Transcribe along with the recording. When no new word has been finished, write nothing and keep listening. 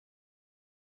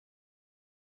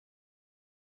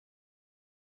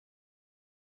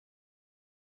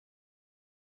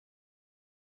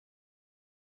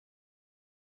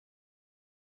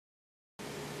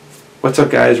What's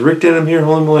up, guys? Rick Denham here,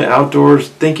 Holy Moly Outdoors.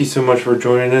 Thank you so much for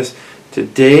joining us.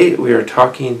 Today we are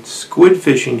talking squid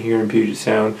fishing here in Puget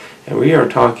Sound, and we are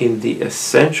talking the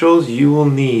essentials you will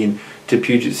need to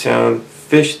Puget Sound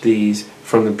fish these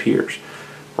from the piers.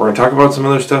 We're going to talk about some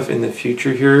other stuff in the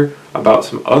future here, about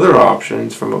some other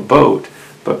options from a boat,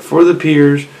 but for the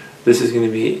piers, this is going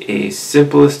to be a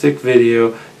simplistic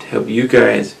video to help you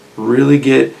guys really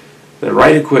get the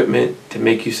right equipment to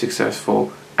make you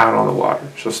successful out on the water.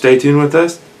 So stay tuned with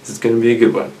us. This is going to be a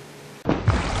good one.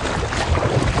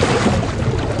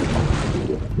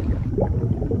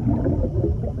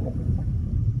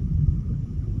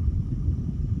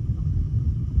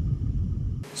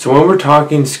 So when we're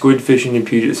talking squid fishing in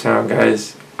Puget Sound,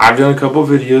 guys, I've done a couple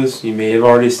videos, you may have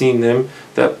already seen them,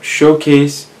 that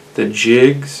showcase the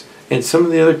jigs and some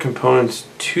of the other components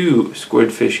to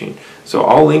squid fishing. So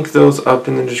I'll link those up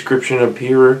in the description up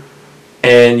here,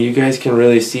 and you guys can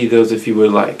really see those if you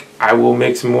would like. I will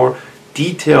make some more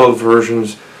detailed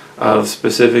versions of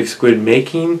specific squid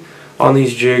making on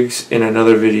these jigs in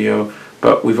another video,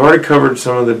 but we've already covered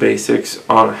some of the basics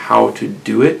on how to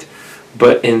do it.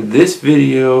 But in this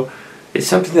video, it's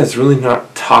something that's really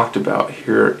not talked about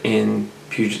here in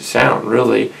Puget Sound,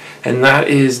 really, and that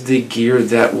is the gear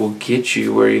that will get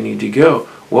you where you need to go,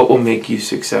 what will make you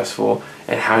successful,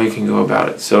 and how you can go about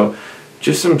it. So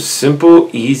just some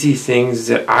simple, easy things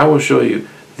that I will show you.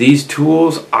 These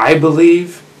tools, I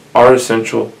believe, are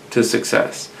essential to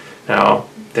success. Now,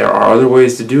 there are other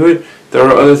ways to do it. There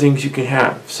are other things you can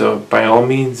have. So by all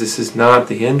means, this is not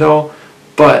the end all,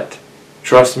 but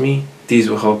trust me, these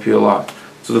will help you a lot.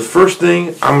 So the first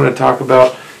thing I'm going to talk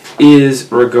about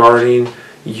is regarding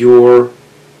your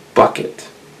bucket.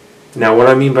 Now, what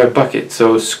I mean by bucket,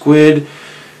 so squid,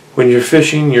 when you're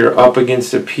fishing, you're up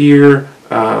against a pier,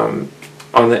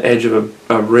 on the edge of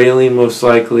a railing most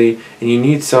likely, and you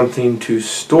need something to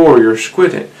store your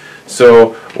squid in.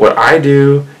 So what I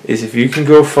do is, if you can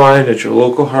go find at your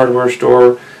local hardware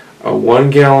store a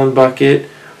 1-gallon bucket,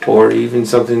 or even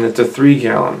something that's a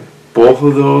 3-gallon, both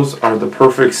of those are the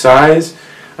perfect size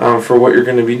for what you're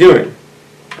going to be doing.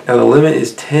 Now the limit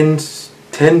is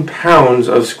 10 pounds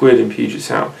of squid in Puget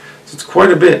Sound, so it's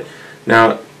quite a bit.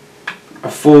 Now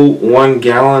a full 1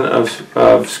 gallon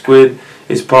of squid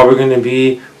is probably going to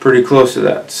be pretty close to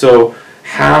that. So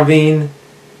having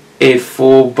a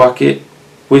full bucket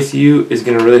with you is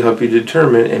going to really help you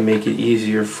determine and make it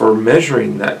easier for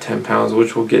measuring that 10 pounds,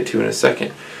 which we'll get to in a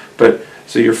second. But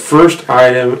so your first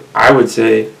item, I would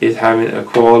say, is having a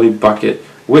quality bucket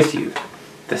with you.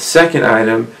 The second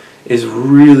item is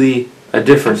really a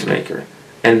difference maker,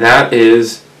 and that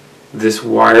is this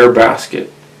wire basket.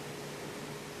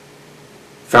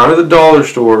 Found at the dollar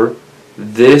store,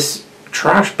 this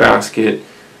trash basket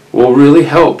will really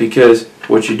help, because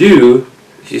what you do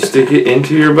is you stick it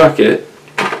into your bucket,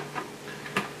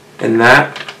 and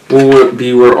that will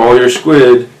be where all your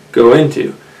squid go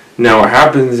into. Now what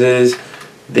happens is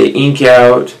they ink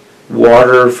out,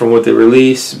 water from what they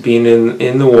release being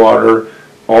in the water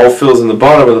all fills in the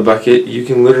bottom of the bucket. You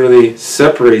can literally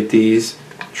separate these,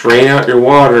 drain out your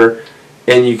water,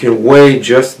 and you can weigh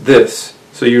just this.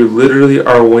 So you literally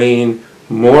are weighing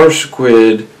more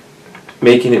squid,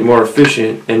 making it more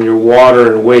efficient, and your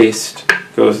water and waste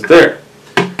goes there.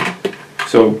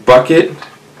 So bucket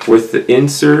with the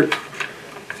insert.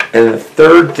 And the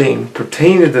third thing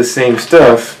pertaining to the same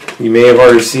stuff, you may have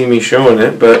already seen me showing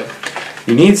it, but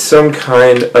you need some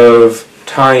kind of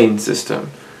tying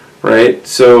system, right?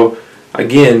 So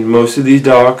again, most of these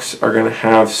docks are going to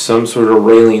have some sort of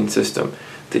railing system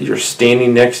that you're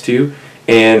standing next to,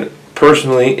 and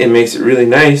personally it makes it really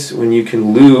nice when you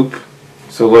can loop.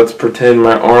 So let's pretend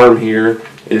my arm here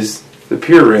is the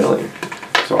pier railing.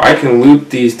 So I can loop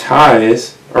these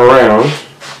ties around,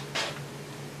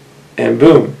 and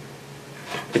boom,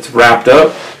 it's wrapped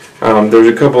up. There's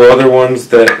a couple other ones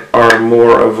that are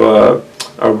more of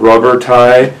a rubber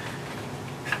tie,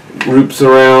 loops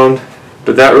around,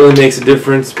 but that really makes a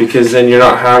difference, because then you're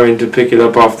not having to pick it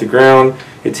up off the ground.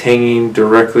 It's hanging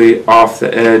directly off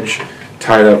the edge,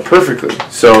 tied up perfectly.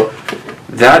 So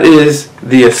that is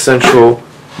the essential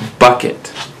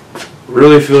bucket.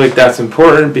 Really feel like that's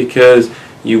important, because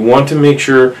you want to make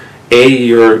sure A,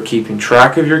 you're keeping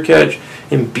track of your catch,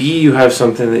 and B, you have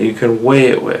something that you can weigh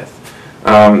it with.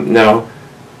 Now,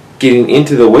 getting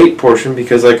into the weight portion,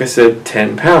 because like I said,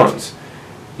 10 pounds.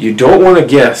 You don't want to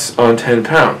guess on 10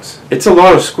 pounds. It's a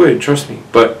lot of squid, trust me,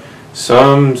 but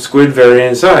some squid vary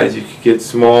in size. You could get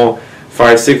small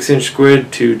 5-6 inch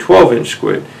squid to 12-inch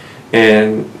squid,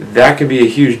 and that can be a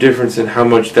huge difference in how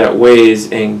much that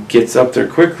weighs and gets up there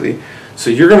quickly. So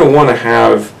you're going to want to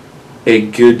have a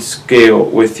good scale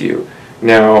with you.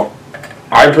 Now,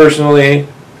 I personally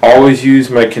always use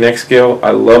my Connect scale.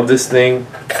 I love this thing.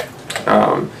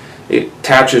 It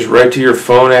attaches right to your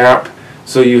phone app,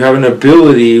 so you have an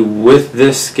ability with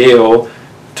this scale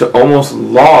to almost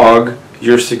log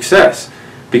your success.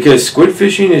 Because squid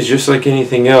fishing is just like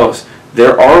anything else.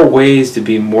 There are ways to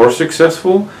be more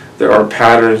successful. There are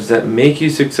patterns that make you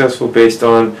successful based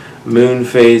on moon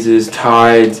phases,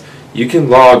 tides. You can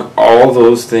log all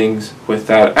those things with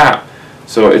that app.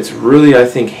 So it's really, I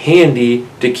think, handy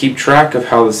to keep track of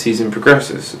how the season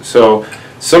progresses. So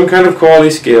some kind of quality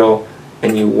scale,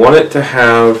 and you want it to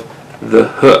have the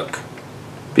hook.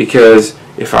 Because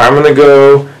if I'm going to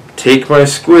go take my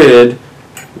squid,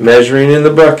 measuring in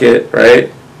the bucket,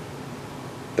 right,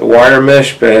 the wire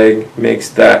mesh bag makes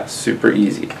that super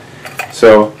easy.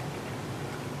 So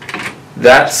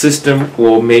that system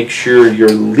will make sure you're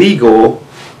legal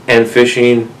and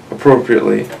fishing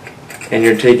appropriately, and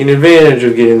you're taking advantage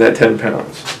of getting that 10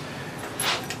 pounds.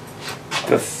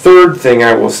 The third thing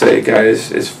I will say,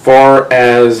 guys, as far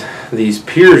as these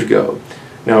piers go,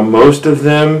 now most of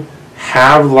them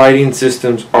have lighting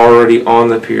systems already on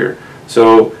the pier,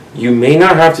 so you may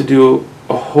not have to do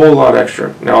a whole lot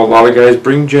extra. Now a lot of guys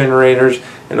bring generators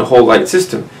and a whole light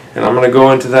system, and I'm going to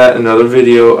go into that in another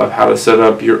video of how to set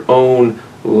up your own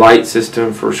light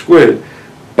system for squid.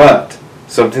 But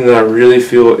something that I really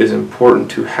feel is important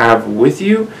to have with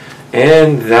you,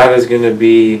 and that is going to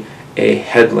be a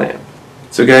headlamp.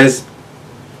 So guys,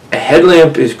 a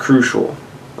headlamp is crucial,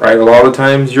 right? A lot of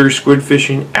times you're squid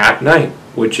fishing at night,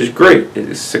 which is great. It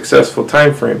is a successful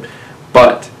time frame,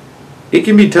 but it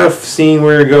can be tough seeing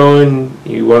where you're going.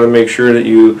 You want to make sure that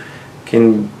you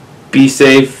can be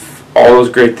safe, all those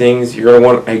great things. You're going to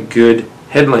want a good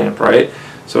headlamp, right?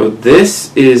 So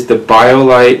this is the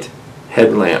BioLite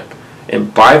headlamp,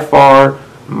 and by far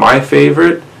my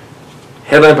favorite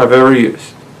headlamp I've ever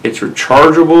used. It's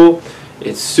rechargeable,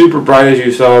 it's super bright as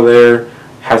you saw there,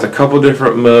 has a couple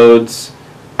different modes.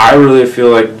 I really feel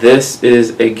like this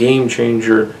is a game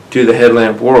changer to the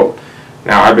headlamp world.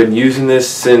 Now I've been using this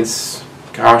since,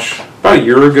 gosh, about a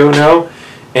year ago now,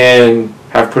 and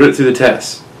have put it through the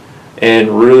test.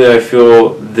 And really I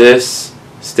feel this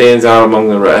stands out among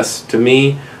the rest to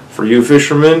me for you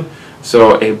fishermen.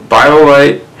 So a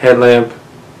BioLite headlamp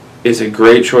is a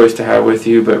great choice to have with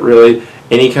you, but really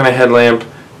any kind of headlamp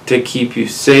to keep you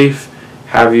safe,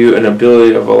 have you an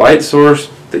ability of a light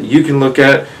source that you can look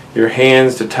at, your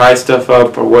hands to tie stuff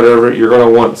up or whatever, you're going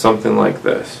to want something like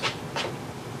this.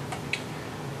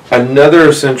 Another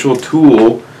essential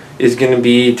tool is going to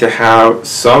be to have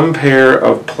some pair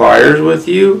of pliers with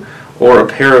you or a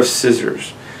pair of scissors.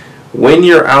 When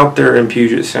you're out there in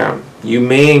Puget Sound, you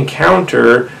may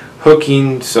encounter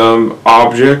hooking some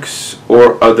objects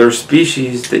or other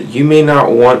species that you may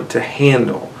not want to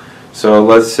handle. So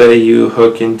let's say you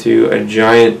hook into a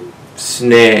giant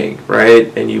snag,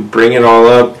 right, and you bring it all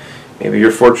up. Maybe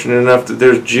you're fortunate enough that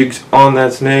there's jigs on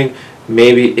that snag.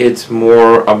 Maybe it's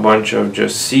more a bunch of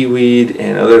just seaweed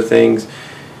and other things.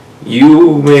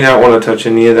 You may not want to touch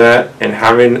any of that, and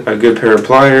having a good pair of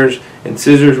pliers and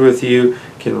scissors with you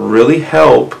can really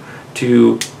help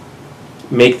to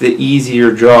make the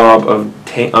easier job of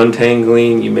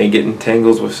untangling. You may get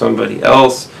entangles with somebody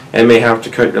else and may have to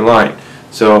cut your line.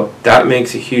 So that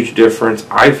makes a huge difference,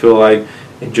 I feel like,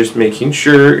 in just making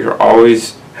sure you're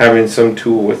always having some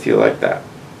tool with you like that.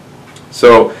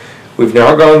 So we've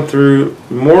now gone through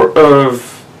more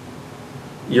of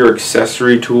your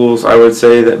accessory tools, I would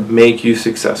say, that make you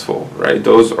successful, right?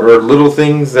 Those are little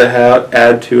things that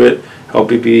add to it,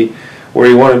 help you be where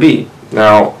you want to be.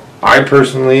 Now, I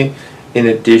personally, in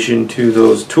addition to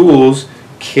those tools,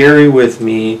 carry with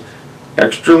me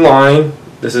extra line.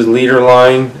 This is leader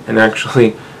line, and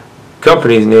actually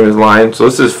company's name is line. So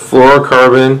this is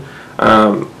fluorocarbon.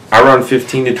 I run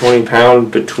 15 to 20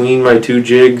 pound between my two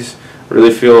jigs. I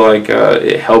really feel like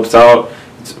it helps out.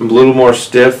 It's a little more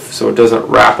stiff, so it doesn't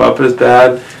wrap up as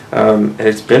bad, and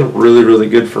it's been really, really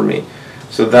good for me.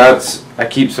 So that's, I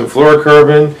keep some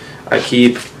fluorocarbon. I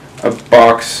keep a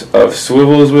box of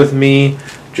swivels with me,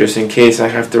 just in case I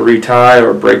have to retie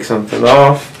or break something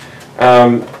off.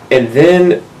 And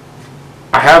then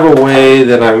I have a way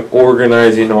that I'm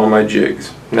organizing all my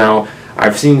jigs. Now,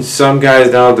 I've seen some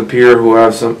guys down at the pier who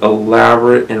have some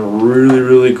elaborate and really,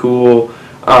 really cool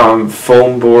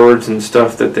foam boards and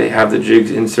stuff that they have the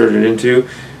jigs inserted into.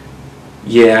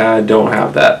 Yeah, I don't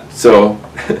have that. So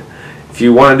if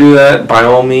you want to do that, by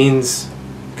all means,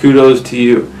 kudos to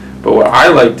you. But what I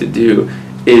like to do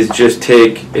is just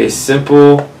take a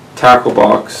simple tackle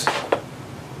box,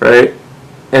 right,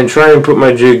 and try and put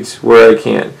my jigs where I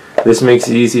can. This makes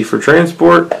it easy for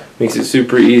transport, makes it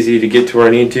super easy to get to where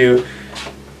I need to.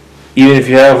 even if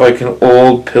you have like an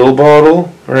old pill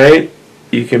bottle, right,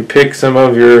 you can pick some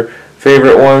of your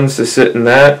favorite ones to sit in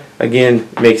that. Again,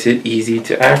 makes it easy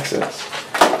to access.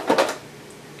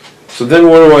 So then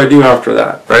what do I do after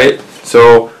that, right?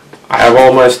 So I have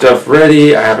all my stuff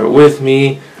ready, I have it with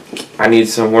me, I need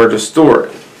somewhere to store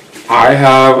it. I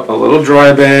have a little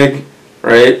dry bag,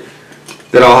 right,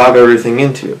 that I'll have everything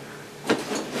into.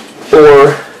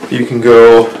 Or you can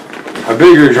go a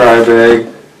bigger dry bag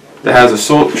that has a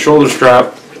shoulder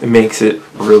strap. It makes it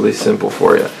really simple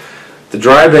for you. The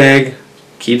dry bag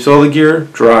keeps all the gear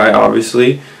dry,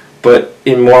 obviously, but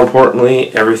more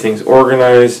importantly, everything's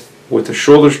organized. With the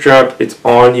shoulder strap, it's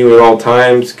on you at all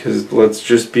times, because let's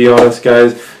just be honest,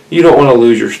 guys, you don't want to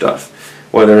lose your stuff,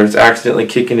 whether it's accidentally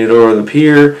kicking it over the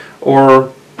pier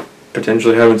or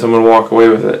potentially having someone walk away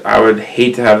with it. I would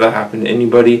hate to have that happen to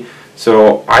anybody,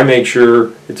 so I make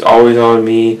sure it's always on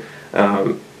me,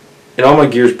 and all my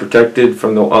gear is protected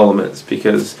from the elements,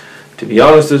 because to be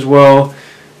honest as well,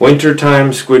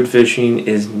 wintertime squid fishing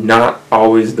is not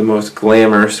always the most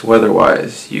glamorous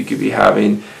weather-wise. You could be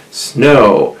having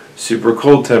snow, super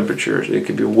cold temperatures, it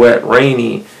could be wet,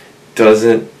 rainy.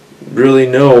 Doesn't really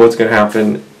know what's going to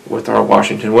happen with our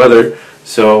Washington weather,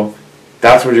 so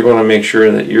that's what you're going to make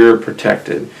sure that you're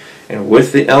protected. And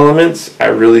with the elements, I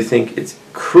really think it's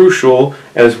crucial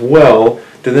as well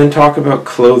to then talk about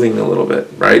clothing a little bit,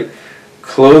 right?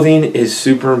 Clothing is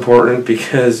super important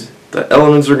because the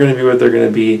elements are going to be what they're going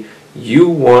to be. You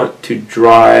want to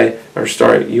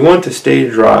you want to stay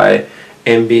dry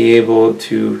and be able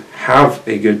to have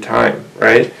a good time,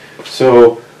 right?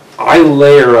 So I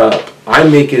layer up. I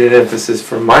make it an emphasis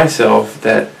for myself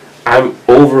that I'm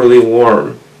overly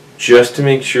warm just to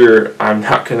make sure I'm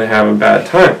not going to have a bad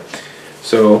time.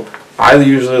 So I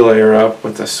usually layer up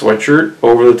with a sweatshirt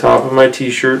over the top of my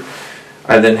t-shirt.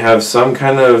 I then have some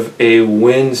kind of a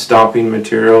wind stopping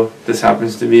material. This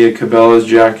happens to be a Cabela's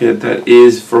jacket that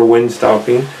is for wind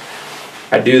stopping.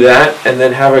 I do that and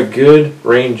then have a good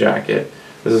rain jacket.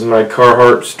 This is my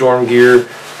Carhartt Storm Gear.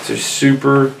 It's a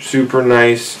super, super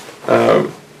nice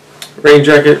rain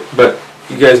jacket, but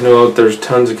you guys know that there's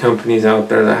tons of companies out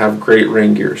there that have great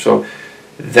rain gear. So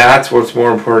that's what's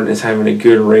more important, is having a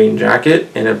good rain jacket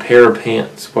and a pair of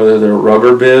pants, whether they're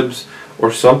rubber bibs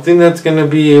or something that's going to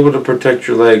be able to protect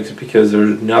your legs, because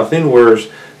there's nothing worse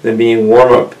than being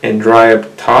warm up and dry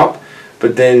up top,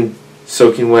 but then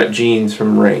soaking wet jeans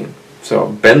from rain. So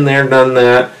been there, done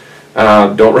that.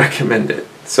 Don't recommend it.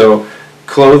 So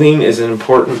clothing is an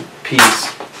important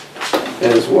piece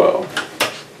as well.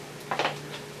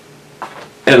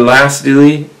 And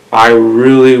lastly, I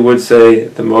really would say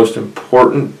the most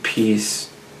important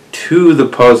piece to the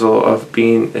puzzle of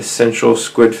being essential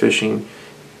squid fishing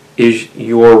is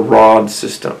your rod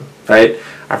system, right?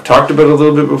 I've talked about it a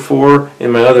little bit before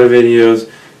in my other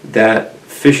videos that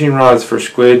fishing rods for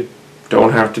squid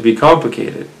don't have to be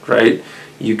complicated, right?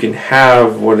 You can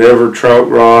have whatever trout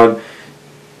rod,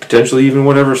 potentially even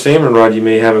whatever salmon rod you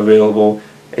may have available,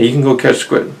 and you can go catch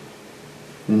squid.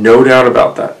 No doubt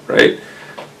about that, right?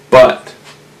 But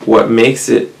what makes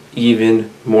it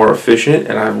even more efficient,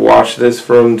 and I've watched this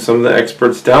from some of the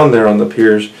experts down there on the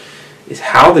piers, is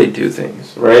how they do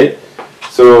things, right?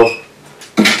 So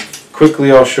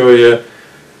quickly I'll show you.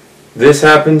 This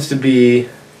happens to be,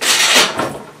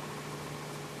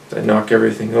 I knock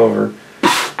everything over,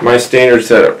 my standard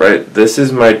setup, right? This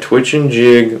is my twitch and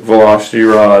jig velocity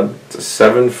rod. It's a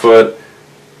 7-foot,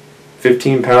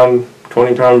 15-pound,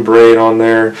 20-pound braid on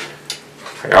there.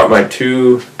 I got my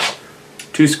two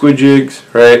squid jigs,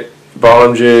 right?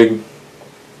 Bottom jig,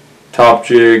 top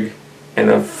jig, and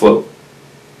a float.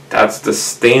 That's the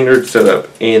standard setup,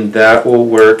 and that will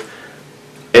work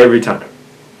every time.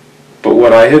 But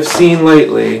what I have seen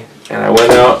lately, and I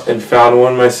went out and found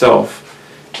one myself,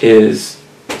 is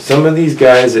some of these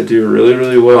guys that do really,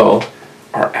 really well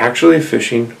are actually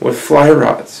fishing with fly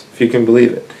rods, if you can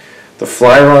believe it. The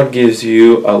fly rod gives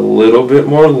you a little bit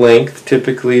more length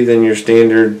typically than your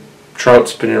standard trout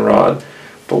spinning rod,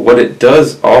 but what it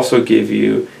does also give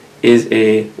you is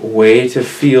a way to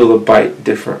feel the bite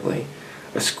differently.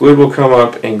 A squid will come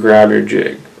up and grab your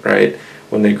jig, right?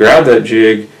 When they grab that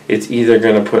jig, it's either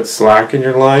going to put slack in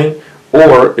your line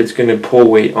or it's going to pull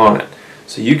weight on it.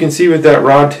 So you can see with that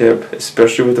rod tip,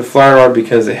 especially with the fly rod,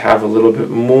 because they have a little bit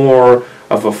more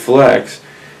of a flex,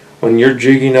 when you're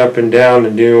jigging up and down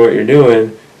and doing what you're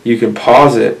doing, you can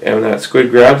pause it, and when that squid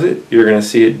grabs it, you're going to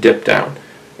see it dip down.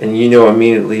 And you know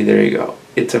immediately, there you go.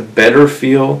 It's a better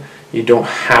feel. You don't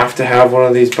have to have one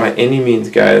of these by any means,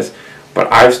 guys,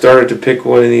 but I've started to pick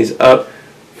one of these up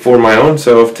for my own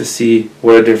self to see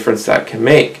what a difference that can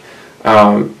make.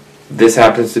 This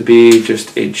happens to be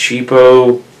just a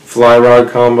cheapo fly rod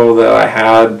combo that I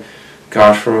had,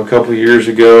 gosh, from a couple years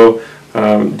ago,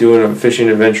 doing a fishing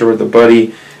adventure with a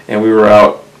buddy, and we were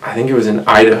out, I think it was in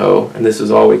Idaho, and this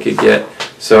is all we could get.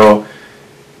 So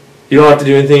you don't have to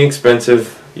do anything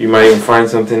expensive. You might even find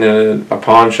something at a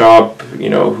pawn shop, you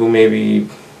know, who maybe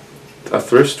a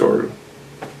thrift store,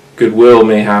 Goodwill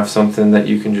may have something that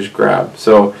you can just grab.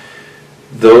 So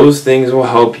those things will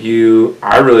help you,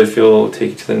 I really feel,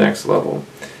 take you to the next level.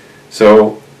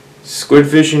 So squid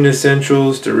fishing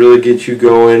essentials to really get you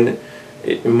going.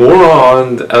 More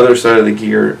on the other side of the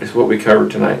gear is what we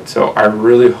covered tonight. So I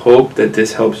really hope that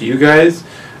this helps you guys.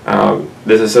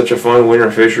 This is such a fun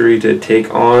winter fishery to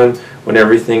take on when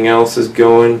everything else is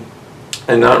going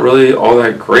and not really all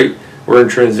that great. We're in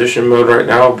transition mode right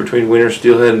now between winter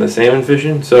steelhead and the salmon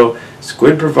fishing, so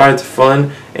squid provides a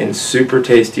fun and super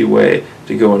tasty way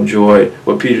to go enjoy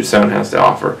what Puget Sound has to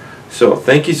offer. So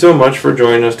thank you so much for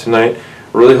joining us tonight.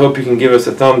 Really hope you can give us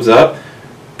a thumbs up.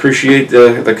 Appreciate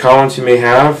the comments you may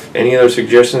have. Any other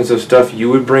suggestions of stuff you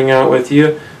would bring out with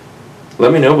you,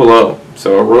 let me know below.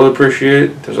 So I really appreciate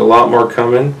it. There's a lot more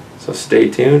coming, so stay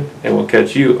tuned and we'll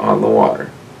catch you on the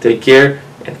water. Take care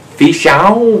and fish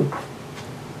on!